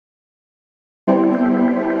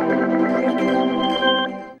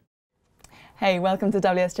Hey, welcome to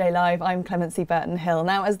WSJ Live. I'm Clemency Burton-Hill.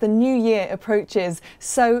 Now, as the new year approaches,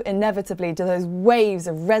 so inevitably do those waves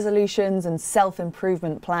of resolutions and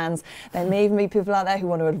self-improvement plans. There may even be people out there who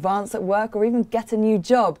want to advance at work or even get a new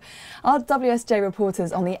job. Our WSJ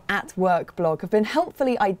reporters on the At Work blog have been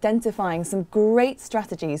helpfully identifying some great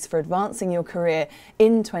strategies for advancing your career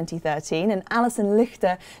in 2013. And Allison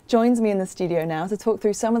Lichter joins me in the studio now to talk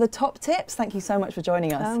through some of the top tips. Thank you so much for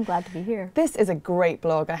joining us. Oh, I'm glad to be here. This is a great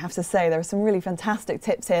blog, I have to say. There are some really fantastic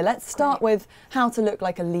tips here. Let's start with how to look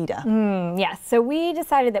like a leader. Yes, so we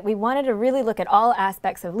decided that we wanted to really look at all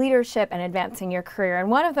aspects of leadership and advancing your career.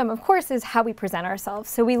 And one of them, of course, is how we present ourselves.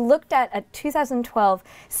 So we looked at a 2012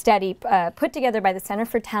 study put together by the Center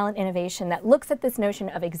for Talent Innovation that looks at this notion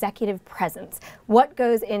of executive presence. What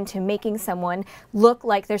goes into making someone look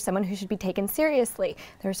like they're someone who should be taken seriously?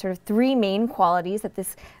 There are sort of three main qualities that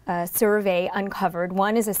this survey uncovered.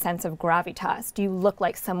 One is a sense of gravitas. Do you look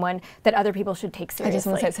like someone that other people should take seriously? I just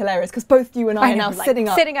want to say it's hilarious because both you and I are now sitting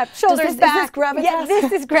up. Sitting up, shoulders back. Is this gravitas? Yeah,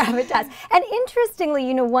 this is gravitas. And interestingly,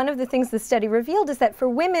 you know, one of the things the study revealed is that for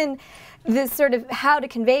women, this sort of how to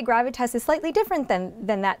convey gravitas is slightly different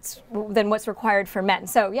than what's required for men.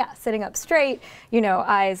 So yeah, sitting up straight, you know,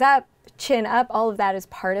 eyes up, chin up, all of that is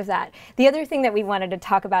part of that. The other thing that we wanted to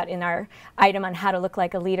talk about in our item on how to look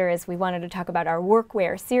like a leader is we wanted to talk about our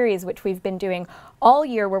workwear series, which we've been doing all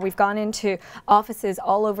year, where we've gone into offices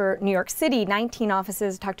all over New York City, 19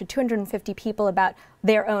 offices, talked to 250 people about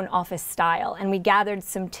their own office style. And we gathered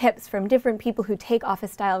some tips from different people who take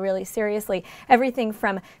office style really seriously. Everything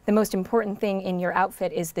from the most important thing in your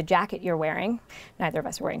outfit is the jacket you're wearing. Neither of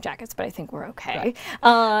us are wearing jackets, but I think we're okay.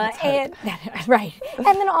 Right. Right. And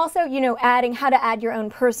then also, you know, adding how to add your own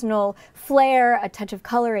personal flair, a touch of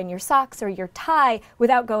color in your socks or your tie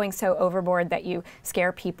without going so overboard that you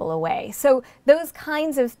scare people away. So those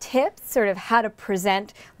kinds of tips, sort of how to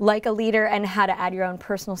present like a leader and how to add your own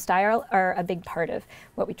personal style, are a big part of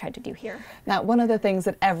what we tried to do here. Now, one of the things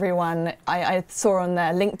that everyone I saw on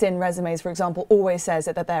their LinkedIn resumes, for example, always says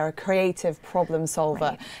that they're a creative problem solver.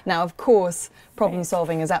 Right. Now, of course, problem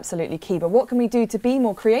solving is absolutely key, but what can we do to be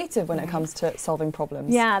more creative when it comes to solving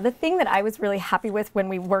problems? Yeah, the thing that I was really happy with when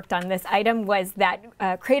we worked on this item was that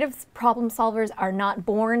creative problem solvers are not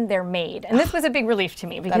born, they're made. And this was a big relief to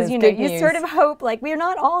me because, you know, you sort of hope, like, we're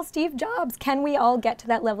not all Steve Jobs. Can we all get to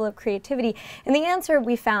that level of creativity? And the answer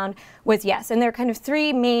we found was yes. And there are kind of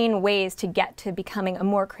three main ways to get to becoming a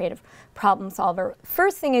more creative problem solver.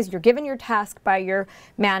 First thing is you're given your task by your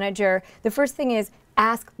manager. The first thing is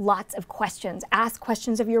ask lots of questions. Ask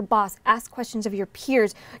questions of your boss. Ask questions of your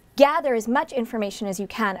peers. Gather as much information as you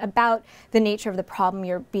can about the nature of the problem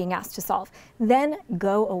you're being asked to solve. Then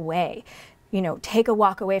go away. You know, take a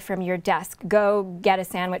walk away from your desk, go get a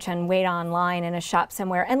sandwich and wait online in a shop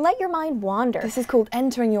somewhere and let your mind wander. This is called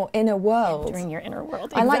entering your inner world. Entering your inner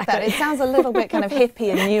world, exactly. I like that. It sounds a little bit kind of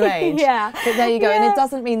hippie and new age. Yeah. But there you go. Yeah. And it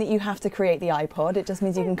doesn't mean that you have to create the iPod. It just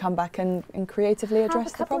means you can come back and creatively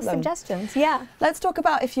address the problem. Have a couple of suggestions, yeah. Let's talk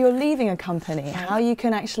about if you're leaving a company, how you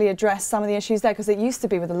can actually address some of the issues there, because it used to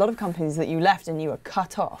be with a lot of companies that you left and you were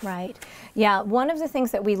cut off. Right. Yeah, one of the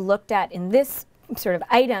things that we looked at in this sort of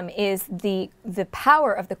item is the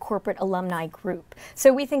power of the corporate alumni group.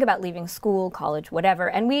 So we think about leaving school, college, whatever,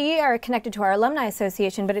 and we are connected to our alumni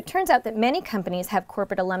association, but it turns out that many companies have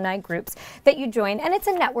corporate alumni groups that you join, and it's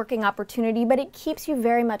a networking opportunity, but it keeps you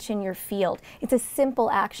very much in your field. It's a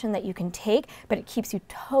simple action that you can take, but it keeps you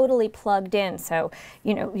totally plugged in, so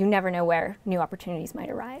you know, you never know where new opportunities might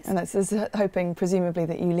arise. And that's hoping, presumably,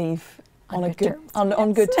 that you leave on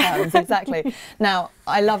good Yes. terms, exactly. Now,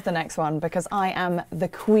 I love the next one because I am the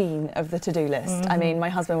queen of the to-do list. I mean, my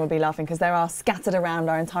husband will be laughing because there are scattered around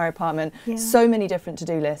our entire apartment so many different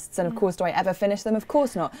to-do lists, and of course, do I ever finish them? Of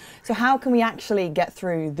course not. So how can we actually get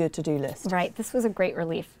through the to-do list? Right, this was a great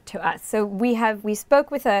relief to us. So we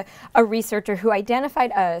spoke with a researcher who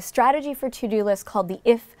identified a strategy for to-do lists called the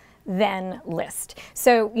if-then list.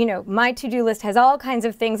 So, you know, my to-do list has all kinds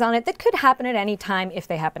of things on it that could happen at any time if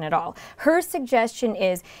they happen at all. Her suggestion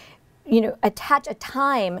is, you know, attach a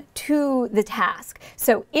time to the task.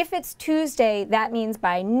 So if it's Tuesday, that means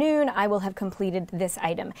by noon I will have completed this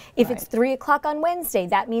item. If it's 3 o'clock on Wednesday,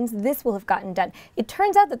 that means this will have gotten done. It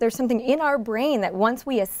turns out that there's something in our brain that once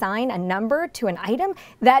we assign a number to an item,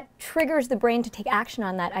 that triggers the brain to take action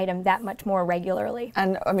on that item that much more regularly.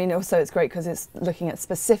 And I mean, also it's great because it's looking at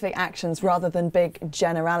specific actions rather than big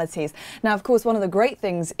generalities. Now, of course, one of the great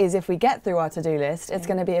things is if we get through our to-do list, it's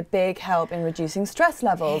going to be a big help in reducing stress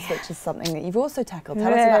levels, which is something that you've also tackled. Tell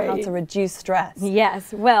us about how to reduce stress.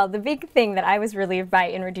 Yes, well, the big thing that I was relieved by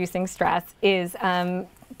in reducing stress is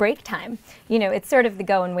break time. You know, it's sort of the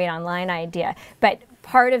go and wait online idea. But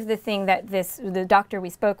part of the thing that the doctor we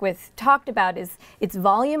spoke with talked about is its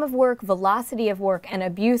volume of work, velocity of work, and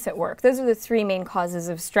abuse at work. Those are the three main causes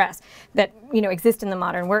of stress that exist in the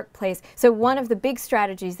modern workplace. So one of the big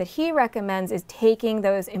strategies that he recommends is taking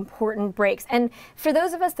those important breaks. And for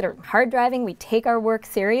those of us that are hard driving, we take our work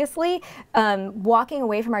seriously. Walking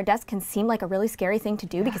away from our desk can seem like a really scary thing to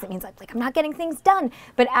do because it means like I'm not getting things done.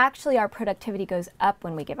 But actually our productivity goes up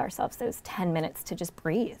when we give ourselves those 10 minutes to just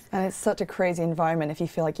breathe. And it's such a crazy environment if you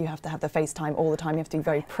feel like you have to have the FaceTime all the time. You have to be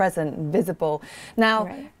very present and visible.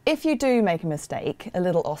 Now, if you do make a mistake, a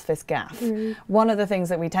little office gaffe, one of the things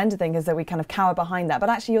that we tend to think is that we kind of cower behind that. But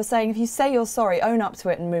actually you're saying if you say you're sorry, own up to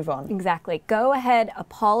it and move on. Exactly. Go ahead,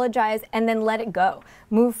 apologize, and then let it go.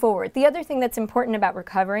 Move forward. The other thing that's important about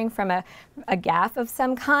recovering from a gaffe of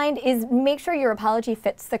some kind is make sure your apology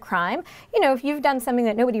fits the crime. If you've done something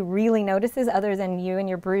that nobody really notices other than you and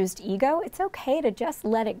your bruised ego, it's okay to just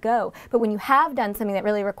let it go. But when you have done something that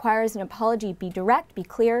really requires an apology, be direct, be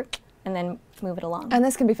clear, and then move it along. And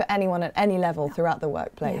this can be for anyone at any level throughout the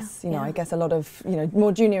workplace. I guess a lot of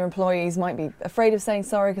more junior employees might be afraid of saying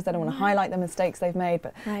sorry because they don't want to highlight the mistakes they've made,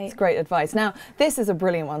 but it's great advice. Now, this is a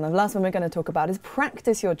brilliant one. The last one we're going to talk about is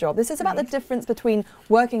practice your job. This is about the difference between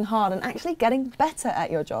working hard and actually getting better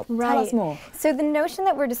at your job. Tell us more. So the notion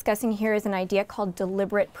that we're discussing here is an idea called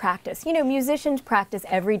deliberate practice. Musicians practice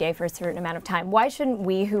every day for a certain amount of time. Why shouldn't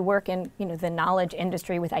we who work in the knowledge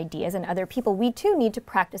industry with ideas and other people, we too need to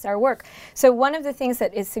practice our work. So one of the things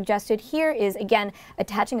that is suggested here is, again,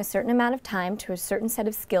 attaching a certain amount of time to a certain set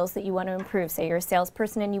of skills that you want to improve. Say you're a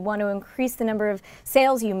salesperson and you want to increase the number of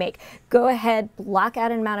sales you make. Go ahead, block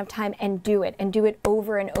out an amount of time and do it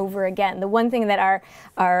over and over again. The one thing that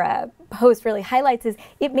our host really highlights is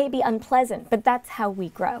it may be unpleasant, but that's how we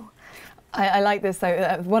grow. I like this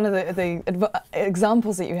though. One of the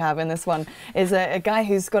examples that you have in this one is a guy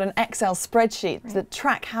who's got an Excel spreadsheet to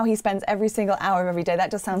track how he spends every single hour of every day. That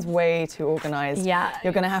just sounds way too organized. Yeah.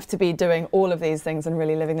 You're going to have to be doing all of these things and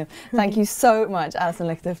really living them. Thank you so much, Allison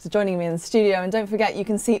Lichter, for joining me in the studio. And don't forget, you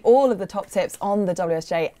can see all of the top tips on the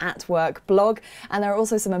WSJ at Work blog. And there are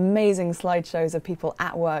also some amazing slideshows of people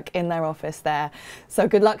at work in their office there. So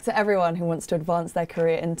good luck to everyone who wants to advance their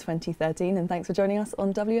career in 2013. And thanks for joining us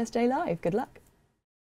on WSJ Live. Good luck.